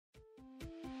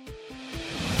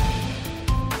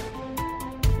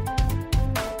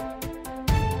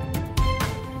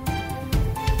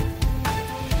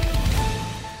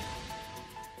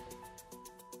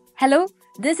Hello,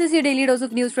 this is your daily dose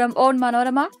of news from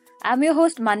Onmanorama. I'm your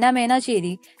host Manna Mena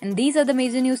Cheri, and these are the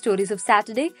major news stories of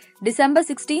Saturday, December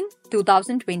 16,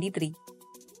 2023.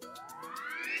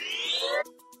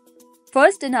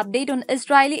 First, an update on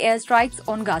Israeli airstrikes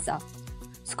on Gaza.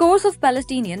 Scores of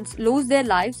Palestinians lose their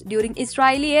lives during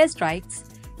Israeli airstrikes,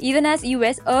 even as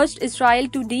US urged Israel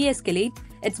to de-escalate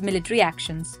its military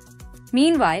actions.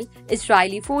 Meanwhile,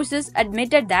 Israeli forces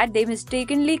admitted that they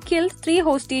mistakenly killed 3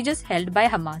 hostages held by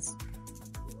Hamas.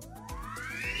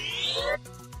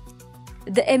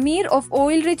 The Emir of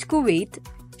oil-rich Kuwait,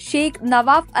 Sheikh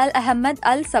Nawaf Al Ahmed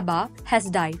Al Sabah, has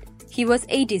died. He was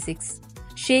 86.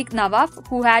 Sheikh Nawaf,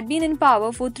 who had been in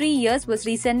power for 3 years, was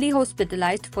recently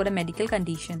hospitalized for a medical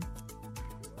condition.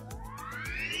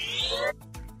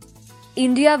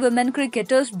 India women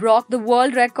cricketers broke the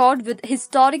world record with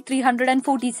historic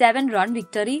 347-run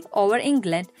victory over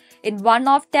England in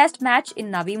one-off test match in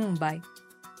Navi Mumbai.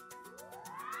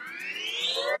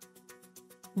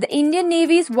 The Indian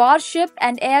Navy's warship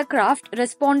and aircraft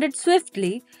responded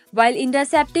swiftly while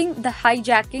intercepting the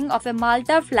hijacking of a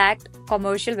Malta-flagged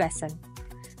commercial vessel.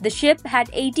 The ship had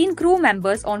 18 crew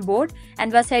members on board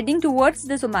and was heading towards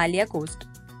the Somalia coast.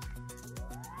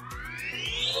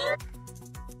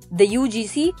 The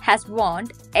UGC has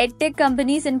warned edtech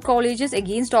companies and colleges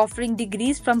against offering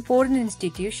degrees from foreign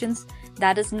institutions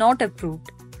that is not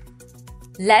approved.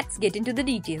 Let's get into the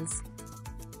details.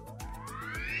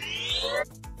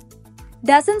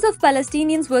 Dozens of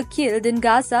Palestinians were killed in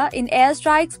Gaza in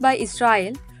airstrikes by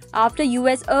Israel after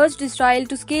US urged Israel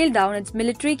to scale down its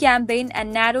military campaign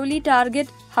and narrowly target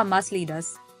Hamas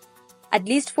leaders. At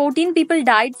least 14 people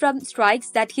died from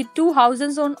strikes that hit 2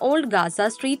 houses on Old Gaza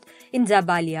Street in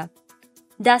Jabalia.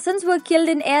 Dozens were killed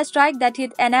in airstrike that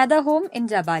hit another home in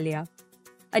Jabalia,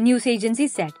 a news agency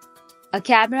said. A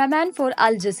cameraman for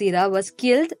Al Jazeera was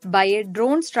killed by a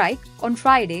drone strike on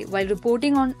Friday while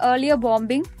reporting on earlier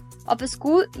bombing of a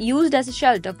school used as a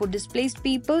shelter for displaced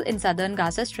people in southern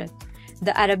Gaza Strip,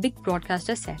 the Arabic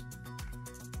broadcaster said.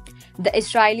 The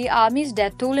Israeli army's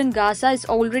death toll in Gaza is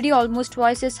already almost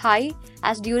twice as high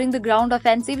as during the ground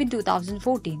offensive in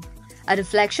 2014, a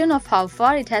reflection of how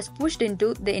far it has pushed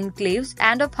into the enclaves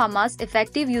and of Hamas'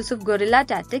 effective use of guerrilla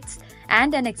tactics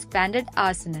and an expanded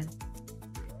arsenal.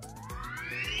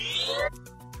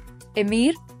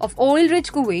 Emir of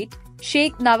oil-rich Kuwait,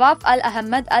 Sheikh Nawaf Al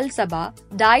Ahmed Al Sabah,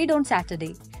 died on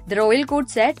Saturday, the royal court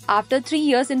said, after 3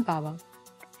 years in power.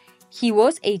 He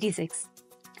was 86.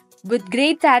 With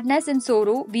great sadness and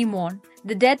sorrow, we mourn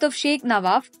the death of Sheikh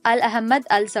Nawaf Al Ahmed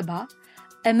Al Sabah,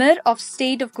 Emir of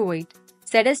State of Kuwait,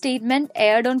 said a statement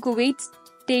aired on Kuwait's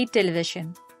state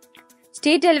television.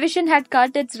 State television had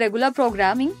cut its regular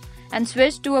programming and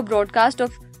switched to a broadcast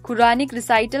of Quranic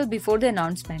recital before the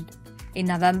announcement. In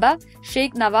November,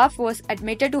 Sheikh Nawaf was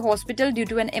admitted to hospital due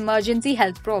to an emergency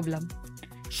health problem.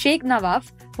 Sheikh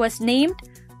Nawaf was named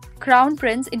Crown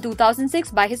Prince in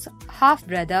 2006 by his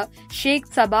half-brother Sheikh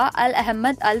Sabah Al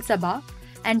Ahmed Al Sabah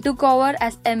and took over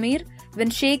as Emir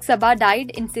when Sheikh Sabah died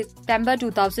in September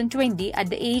 2020 at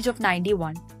the age of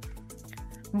 91.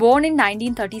 Born in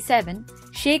 1937,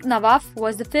 Sheikh Nawaf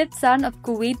was the 5th son of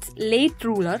Kuwait's late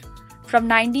ruler from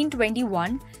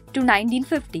 1921 to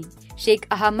 1950, Sheikh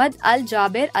Ahmad Al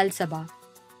Jaber Al Sabah.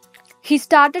 He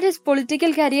started his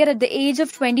political career at the age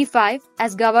of 25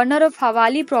 as governor of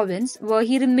Hawali province, where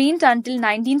he remained until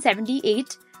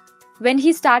 1978, when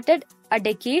he started a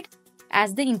decade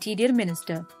as the interior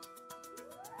minister.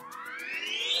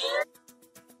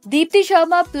 Deepti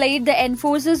Sharma played the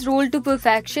enforcer's role to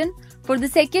perfection for the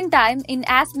second time in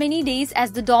as many days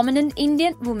as the dominant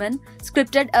Indian woman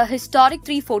scripted a historic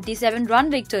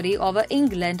 347-run victory over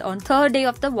England on third day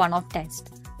of the one-off test.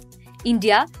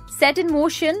 India set in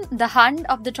motion the hunt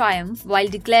of the triumph while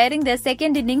declaring their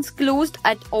second innings closed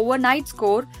at overnight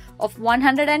score of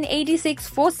 186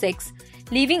 for 6,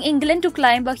 leaving England to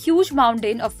climb a huge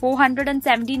mountain of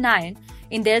 479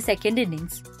 in their second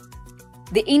innings.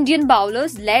 The Indian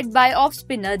bowlers, led by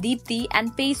off-spinner Deepti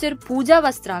and pacer Pooja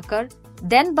Vastrakar,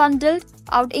 then bundled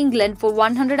out England for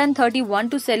 131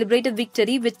 to celebrate a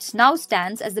victory which now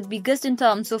stands as the biggest in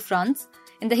terms of runs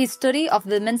in the history of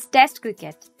women's Test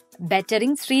cricket,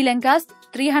 battering Sri Lanka's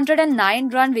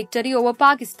 309-run victory over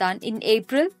Pakistan in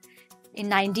April in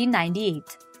 1998.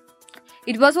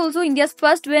 It was also India's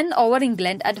first win over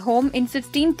England at home in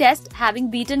 15 tests,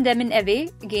 having beaten them in away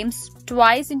games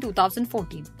twice in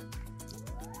 2014.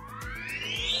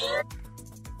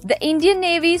 The Indian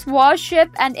Navy's warship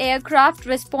and aircraft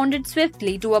responded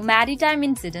swiftly to a maritime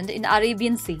incident in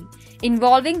Arabian Sea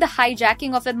involving the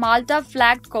hijacking of a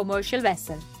Malta-flagged commercial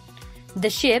vessel.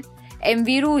 The ship,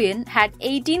 MV Ruin, had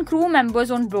 18 crew members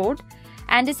on board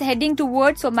and is heading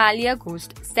towards Somalia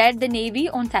coast, said the Navy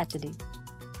on Saturday.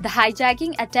 The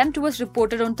hijacking attempt was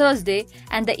reported on Thursday,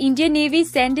 and the Indian Navy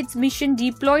sent its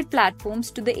mission-deployed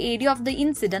platforms to the area of the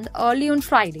incident early on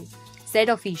Friday, said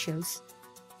officials.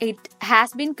 It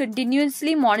has been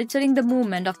continuously monitoring the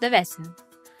movement of the vessel.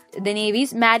 The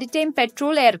Navy's maritime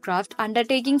patrol aircraft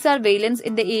undertaking surveillance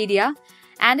in the area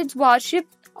and its warship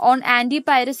on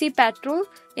anti-piracy patrol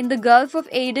in the Gulf of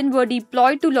Aden were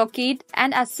deployed to locate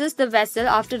and assist the vessel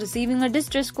after receiving a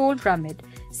distress call from it,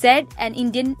 said an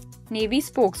Indian Navy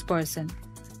spokesperson.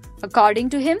 According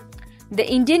to him, the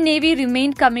Indian Navy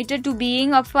remained committed to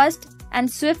being a first and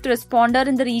swift responder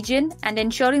in the region and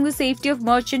ensuring the safety of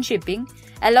merchant shipping,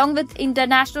 along with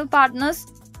international partners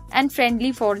and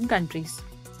friendly foreign countries.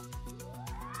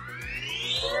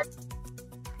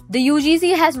 The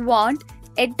UGC has warned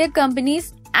edtech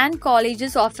companies and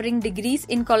colleges offering degrees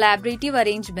in collaborative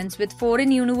arrangements with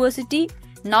foreign university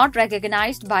not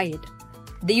recognized by it.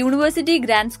 The University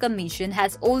Grants Commission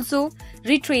has also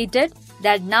reiterated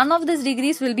that none of these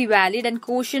degrees will be valid and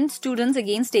cautioned students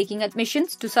against taking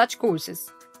admissions to such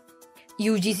courses.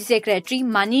 UGC Secretary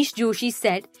Manish Joshi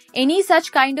said any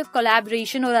such kind of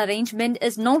collaboration or arrangement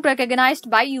is not recognized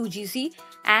by UGC,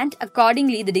 and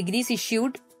accordingly the degrees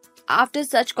issued after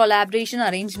such collaboration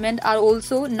arrangement are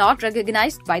also not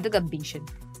recognized by the Commission.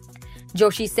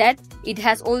 Joshi said it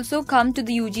has also come to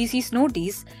the UGC's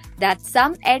notice that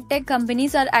some edtech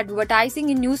companies are advertising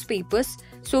in newspapers,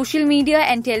 social media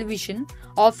and television,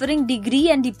 offering degree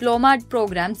and diploma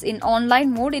programs in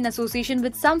online mode in association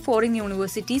with some foreign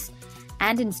universities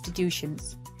and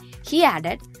institutions. He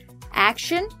added,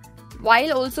 action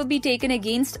will also be taken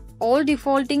against all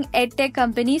defaulting edtech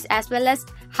companies as well as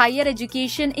higher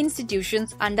education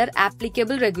institutions under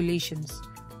applicable regulations.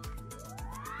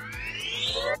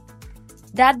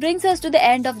 That brings us to the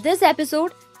end of this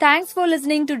episode. Thanks for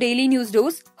listening to Daily News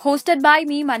Dose, hosted by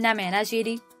me, Manna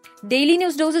Menacheri. Daily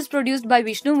News Dose is produced by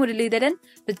Vishnu Muralidharan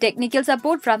with technical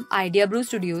support from Idea Brew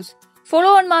Studios.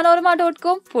 Follow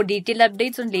Onmanorama.com for detailed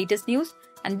updates on latest news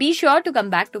and be sure to come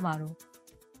back tomorrow.